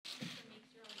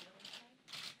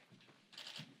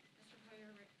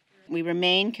we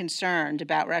remain concerned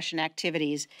about Russian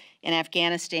activities in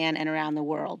Afghanistan and around the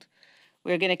world.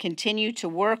 We're going to continue to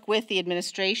work with the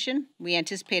administration. We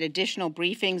anticipate additional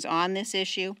briefings on this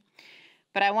issue.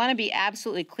 But I want to be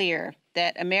absolutely clear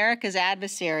that America's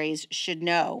adversaries should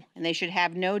know, and they should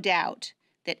have no doubt,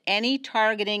 that any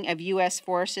targeting of U.S.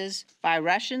 forces by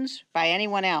Russians, by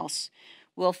anyone else,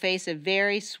 will face a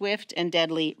very swift and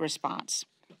deadly response.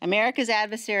 America's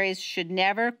adversaries should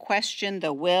never question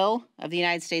the will of the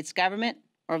United States government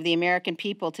or of the American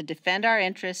people to defend our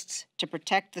interests, to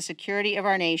protect the security of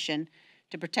our nation,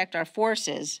 to protect our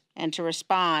forces, and to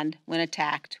respond when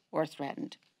attacked or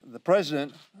threatened. The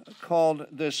President called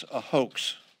this a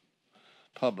hoax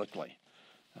publicly.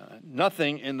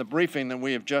 Nothing in the briefing that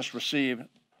we have just received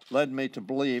led me to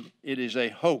believe it is a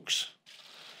hoax.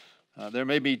 There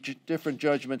may be different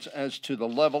judgments as to the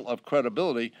level of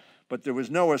credibility, but there was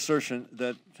no assertion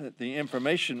that the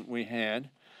information we had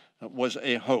was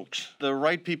a hoax. The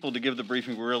right people to give the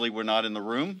briefing really were not in the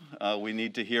room. We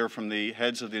need to hear from the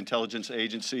heads of the intelligence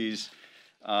agencies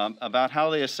about how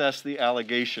they assess the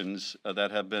allegations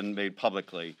that have been made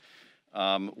publicly.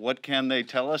 What can they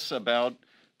tell us about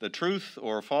the truth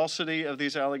or falsity of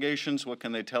these allegations? What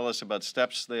can they tell us about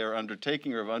steps they are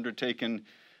undertaking or have undertaken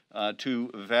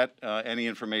to vet any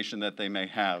information that they may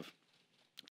have?